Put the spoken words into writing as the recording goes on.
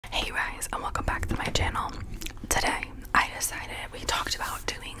Hey guys, and welcome back to my channel. Today, I decided we talked about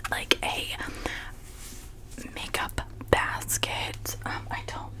doing like a makeup basket. I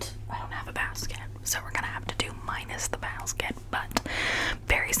don't have a basket, so we're gonna have to do minus the basket, but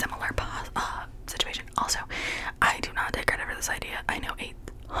very similar situation. Also, I do not take credit for this idea. I know a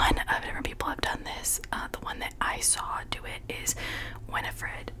ton of different people have done this. The one that I saw do it is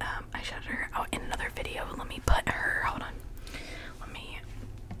Winifred. I showed her out in another video. Let me put her, hold on. Let me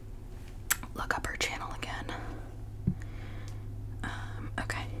look up her channel again.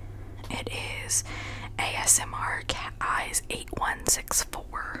 Okay. It is ASMR Cat Eyes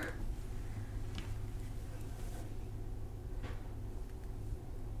 8164.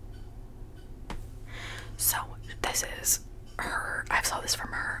 So this is her. I saw this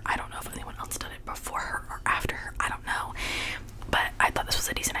from her. I don't know if anyone else did it before her or after her. I don't know. But I thought this was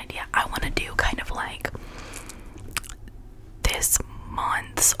a decent idea. I want to do kind of like this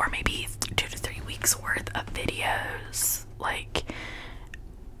month's or maybe 2 to 3 weeks worth of videos. Like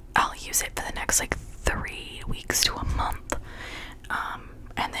I'll use it for the next like 3 weeks to a month.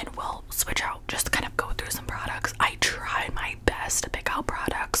 And then we'll switch out, just kind of go through some products. I tried my best to pick out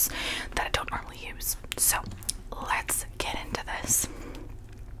products that I don't normally use. So let's get into this.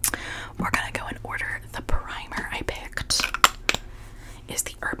 We're gonna go in order. The primer I picked is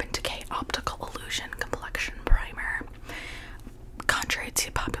the Urban Decay Optical Illusion Complexion Primer. Contrary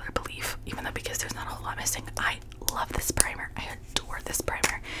to popular belief, even though because there's not a whole lot missing, I love this primer. I adore this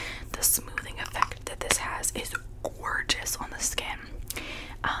primer. The smoothing effect that this has is gorgeous on the skin.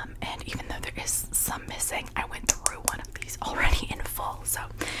 And even though there is some missing, I went through one of these already in full, so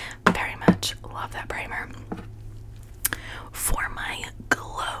very much love that primer. For my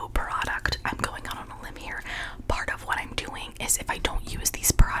glow product, I'm going out on a limb here. Part of what I'm doing is if I don't use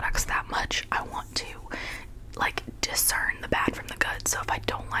these products that much, I want to like discern the bad from the good. So if I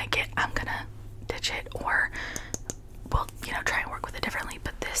don't like it, I'm gonna ditch it, or well, you know, try and work with it differently.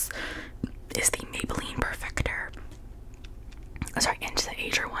 But this is the Maybelline Perfector, sorry, Into the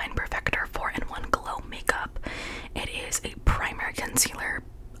Age Rewind Perfector 4-in-1 Glow Makeup. It is a primer, concealer,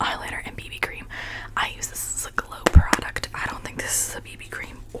 eyeliner, and BB cream. I use this as a glow product. I don't think this is a BB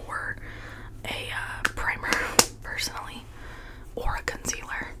cream or a primer, personally, or a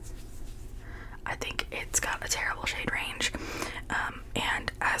concealer. I think it's got a terrible shade range.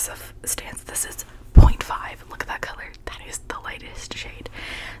 And as of stands, this is 0.5. Look at that color. That is the lightest shade.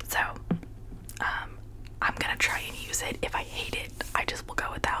 So, I'm gonna try and use it. If I hate it, I just will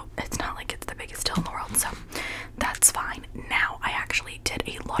go without. It's not like it's the biggest deal in the world, so that's fine. Now, I actually did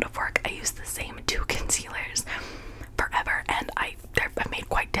a lot of work. I used the same 2 concealers forever, and I made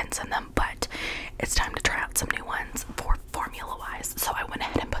quite dents in them, but it's time to try out some new ones for formula-wise. So I went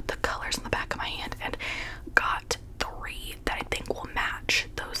ahead and put the colors in the back of my hand and got 3 that I think will match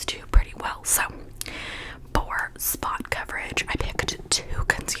those 2 pretty well. So for spot coverage, I picked 2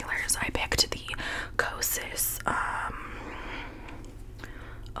 concealers. I picked the Kosas,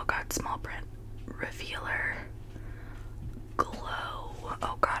 oh god, small print, Revealer Glow,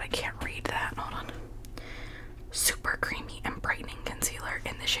 oh god, I can't read that, hold on, Super Creamy and Brightening Concealer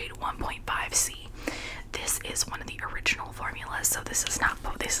in the shade 1.5C. This is one of the original formulas, so this is not,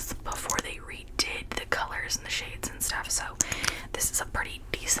 this is before they redid the colors and the shades and stuff, so this is a pretty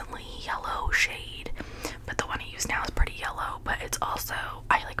decently yellow shade, but the one I use now is pretty yellow, but it's also,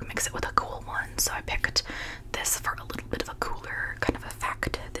 I like mix it with a cool one, so I picked this for a little bit of a cooler kind of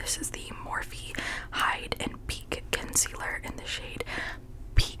effect. This is the Morphe Hide and Peak Concealer in the shade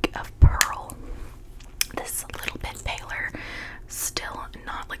Peak of Pearl. This is a little bit paler, still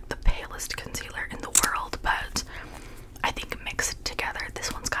not like the palest concealer in the world, but I think mixed together,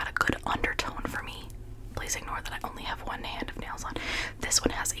 this one's got a good undertone for me. Please ignore that I only have one hand of nails on. This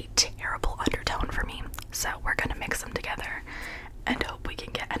one has a terrible undertone for me, so we're gonna mix them together and hope we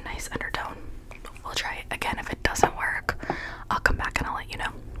can get a nice undertone. We'll try it again. If it doesn't work, I'll come back and I'll let you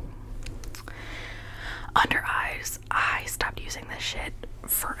know. Under eyes, I stopped using this shit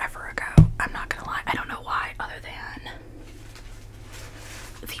forever ago. I'm not gonna lie, I don't know why, other than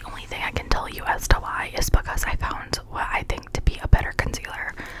the only thing I can tell you as to why is because I found what I think to be a better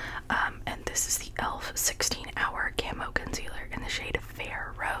concealer, and this is the e.l.f. 16-Hour Camo Concealer in the shade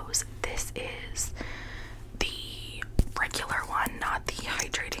Fair Rose. This is the regular one, not the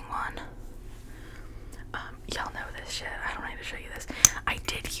hydrating one. Y'all know this shit, I don't need to show you this. I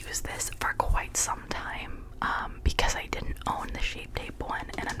did use this for quite some time, because I didn't own the Shape Tape one,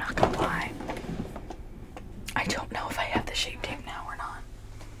 and I'm not gonna lie, I don't know if I have the Shape Tape now or not.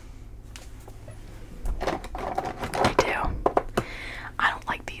 I do. I don't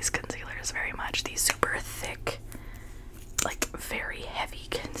like these concealers very much. These super thick, like very heavy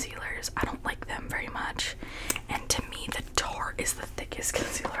prettiest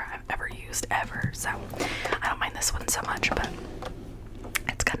concealer I've ever used ever. So I don't mind this one so much, but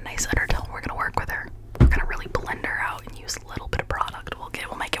it's got a nice undertone. We're gonna work with her. We're gonna really blend her out and use a little bit of product. We'll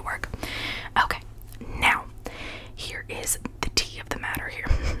make it work. Okay, now here is the tea of the matter here.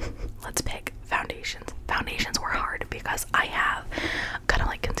 Let's pick foundations. Foundations were hard because I have kind of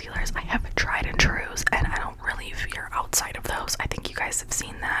like concealers. I have tried and trues, and I don't really veer outside of those. I think you guys have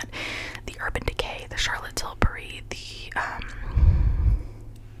seen that. The Urban Decay, the Charlotte Tilbury, the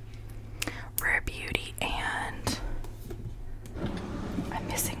Rare Beauty, and I'm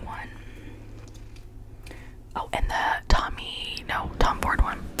missing one. Oh, and the Tom Ford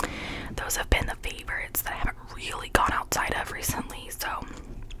one. Those have been the favorites that I haven't really gone outside of recently, so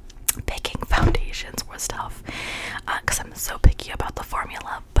picking foundations was tough because I'm so picky about the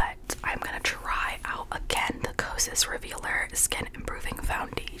formula, but I'm gonna try out again the Kosas Revealer Skin Improving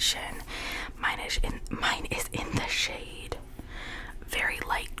Foundation. Mine is in the shade Very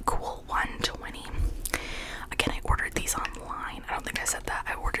Light Cool 120. Again, I ordered these online. I don't think I said that.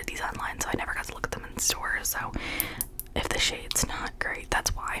 I ordered these online, so I never got to look at them in stores. So if the shade's not great,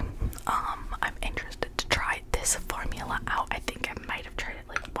 that's why. I'm interested to try this formula out. I think I might have tried it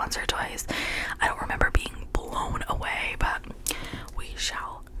like once or twice. I don't remember being blown away, but we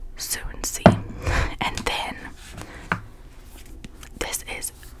shall soon see. And then this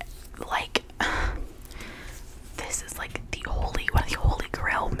is like one of the holy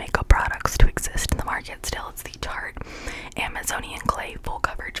grail makeup products to exist in the market still. It's the Tarte Amazonian Clay Full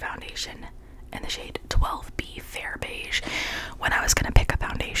Coverage Foundation in the shade 12B Fair Beige. When I was gonna pick a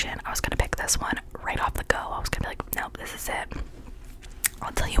foundation, I was gonna pick this one right off the go. I was gonna be like, nope, this is it.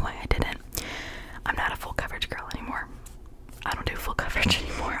 I'll tell you why I didn't. I'm not a full coverage girl anymore. I don't do full coverage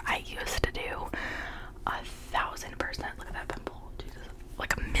anymore. I used to do 1,000%. Look at that pimple. Jesus.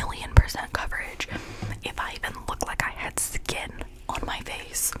 Like 1,000,000% coverage. If I even look like I had skin on my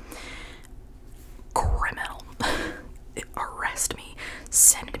face, criminal. Arrest me.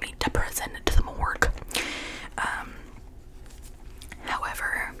 Send me to prison, to the morgue.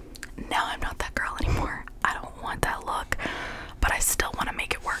 However, now I'm not that girl anymore. I don't want that look, but I still want to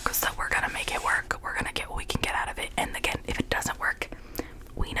make it work, so we're gonna make it work. We're gonna get what we can get out of it, and again, if it doesn't work,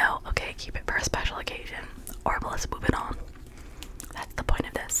 we know, okay, keep it for a special occasion, or let's move it on. That's the point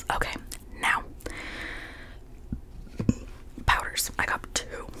of this. Okay, now, powders. I got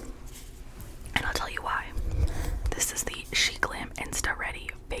 2, and I'll tell you why. This is the She Glam Insta Ready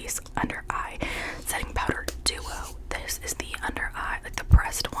Face Under Eye Setting Powder Duo. This is the under eye, like the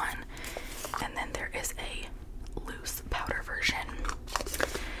pressed one, and then there is a loose powder version.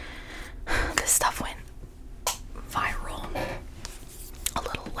 This stuff went viral a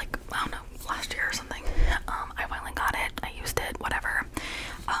little, like, I don't know, last year or something. I finally got it. I used it, whatever.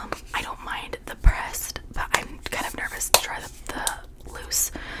 I don't mind the pressed, but I'm kind of nervous to try the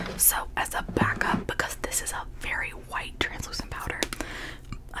loose. So as a backup, because this is a very white translucent powder,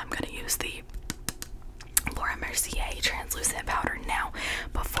 I'm gonna use the Laura Mercier translucent powder. Now,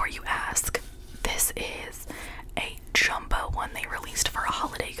 before you ask, this is a jumbo one they released for a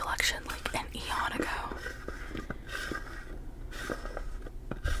holiday collection like an eon ago.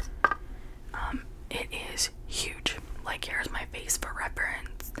 It is huge. Like, here's my face for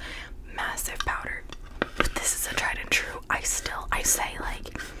reference. Massive powder. But this is a tried and true. I say,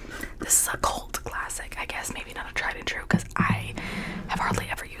 like, this is a cult classic. I guess maybe not a tried and true because I have hardly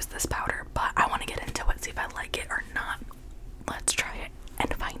ever used this powder, but I want to get into it, see if I like it or not. Let's try it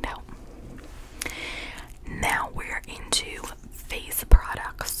and find out. Now we're into face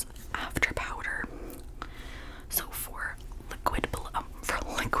products after powder. So for liquid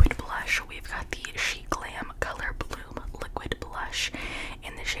blush, we've got the She Glam Color Bloom Liquid Blush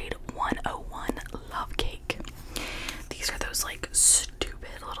in the shade 101 Love Cake. These are those like stupid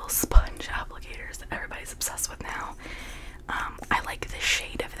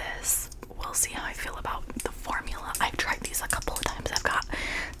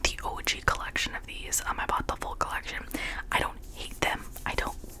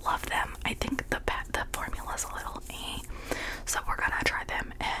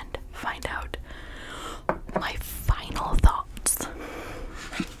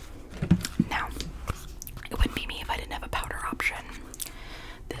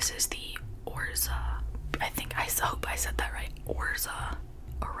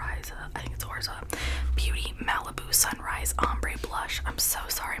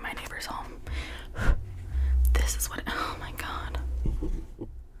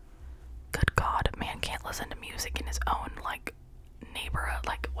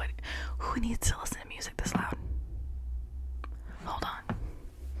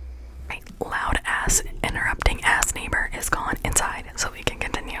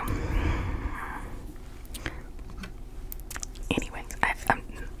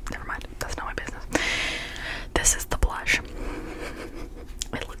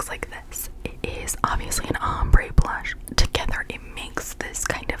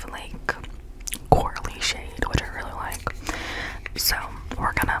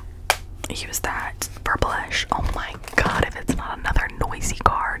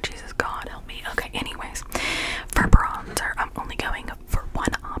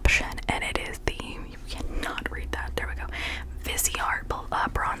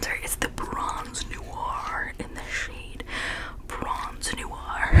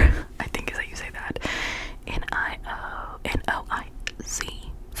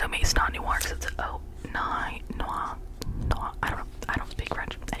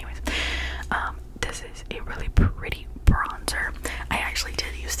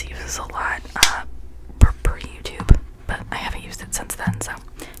this a lot per YouTube, but I haven't used it since then, so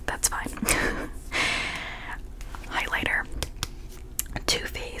that's fine. Highlighter. Too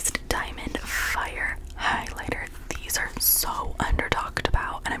Faced Diamond Fire Highlighter. These are so under talked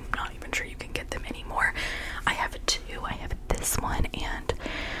about, and I'm not even sure you can get them anymore. I have two. I have this one and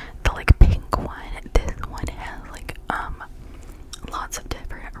the like pink one. This one has like lots of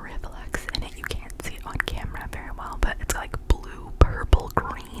different reflex in it. You can't see it on camera very well, but it's like blue, purple,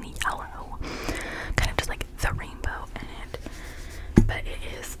 green, yellow, kind of just like the rainbow in it. But it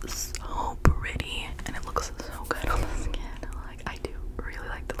is so pretty, and it looks so good on the skin. Like, I do really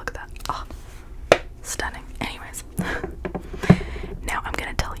like the look of that. Oh, stunning. Anyways, now I'm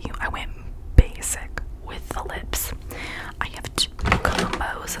gonna tell you, I went basic with the lips. I have two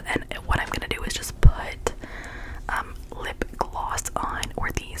combos, and what I'm gonna do is just put lip gloss on, or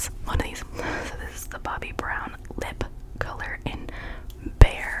one of these. So this is the Bobbi Brown lip color in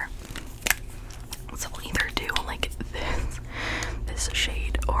Bear. So we'll either do like this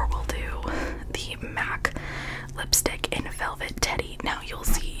shade, or we'll do the MAC lipstick in Velvet Teddy. Now you'll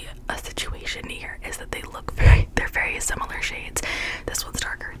see a situation here is that they're very similar shades. This one's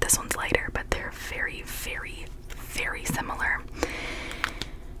darker, this one's lighter, but they're very, very, very similar.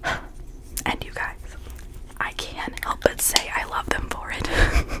 And you guys, I can't help but say I love them for it.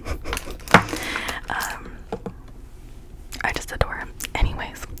 I just adore them.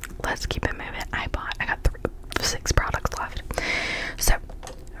 Anyways, let's keep it moving. I got 6 products left. So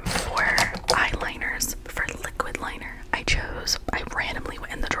for eyeliners, for liquid liner, I randomly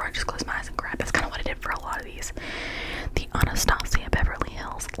went in the drawer, just closed my eyes and grabbed. That's kind of what I did for a lot of these. The Anastasia Beverly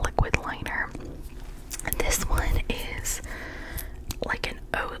Hills liquid liner. And this one is like an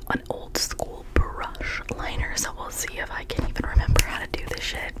old school brush liner, so we'll see if I can even remember how to do this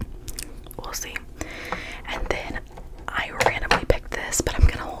shit. We'll see. And then I randomly picked this, but I'm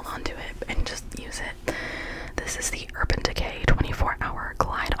gonna hold on to it and just use it. This is the Urban Decay 24-Hour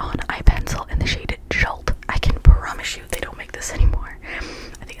Glide On Eye Pencil in the shade Jolt. I can promise you they don't make this anymore.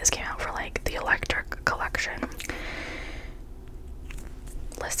 I think this came out for like the Electric collection.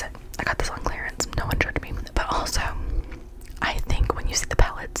 Listen, I got this on clearance. No one judged me. But also, I think when you see the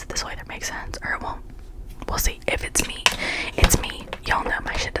palettes, this will either make sense or it won't. We'll see. If it's me, it's me. Y'all know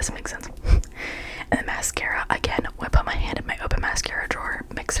my shit doesn't make sense. And the mascara, again, I put my hand in my open mascara drawer,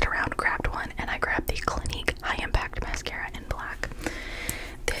 mixed it around, grabbed one, and I grabbed the Clinique High Impact Mascara in black.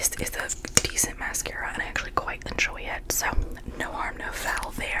 This is a decent mascara, and I actually quite enjoy it, so no harm, no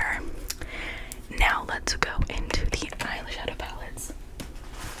foul there. Now let's go into the eyeshadow palettes.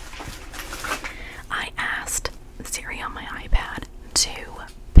 I asked Siri on my iPad to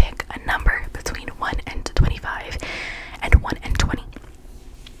pick a number between 1 and 25 and 1 and 20.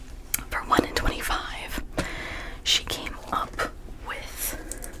 For 1 and 25, she came up with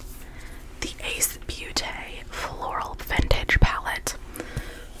the Ace Beauté Floral Vintage Palette.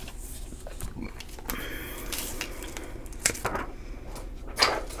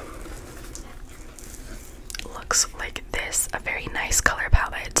 Looks like this, a very nice color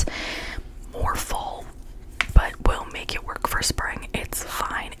palette. More fall, but will make it work for spring. It's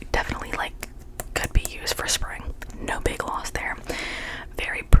fine. It definitely like could be used for spring. No big loss there.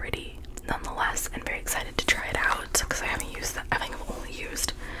 Very pretty nonetheless, and very excited to try it out because I haven't used that. I think I've only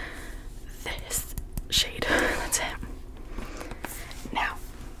used this shade. That's it. Now,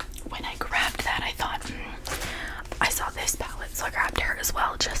 when I grabbed that, I thought I saw this palette, so I grabbed her as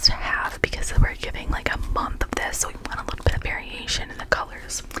well, just to have, because we're giving like a month of this, so we want a little bit of variation in the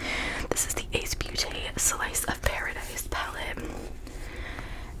colors. This is the Ace Beauté Slice of Paradise palette.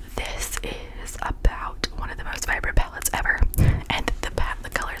 This is about one of the most vibrant palettes ever, and the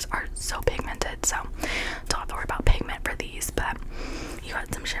colors are so pigmented, so don't have to worry about pigment for these. But you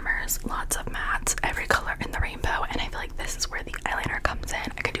got some shimmers, lots of mattes, every color in the rainbow, and I feel like this is where the eyeliner comes in.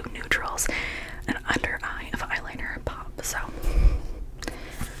 I could do neutrals, an under eye of eyeliner pop, so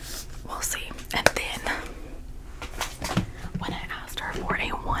we'll see. And then when I asked her for a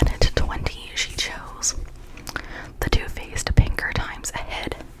 1 to 20, she chose the Too Faced Pinker Times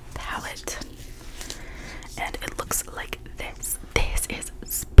Ahead palette, and it looks like this. This is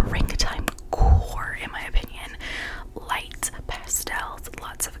springtime core, in my opinion. Light pastels,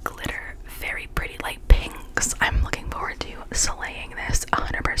 lots of glitter, very pretty light pinks. I'm looking forward to slaying this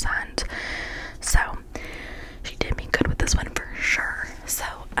 100%. So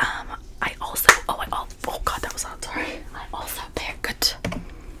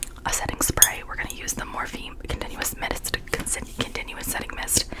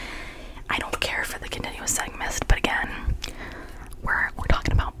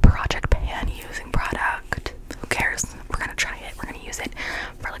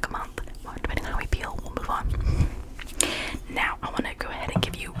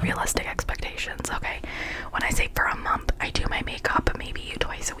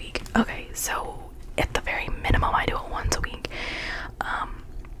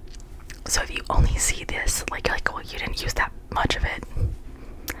So if you only see this, like, well, you didn't use that much of it,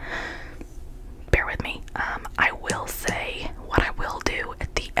 bear with me. I will say what I will do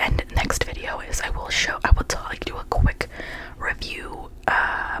at the end next video is I will do a quick review,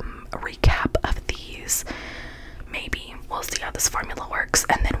 recap of these. Maybe we'll see how this formula works,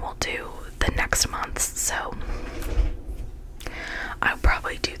 and then we'll do the next month's. So I'll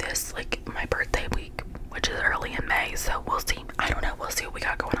probably do this like my birthday week, which is early in May. So we'll see. I don't know. We'll see what we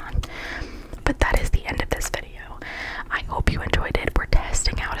got going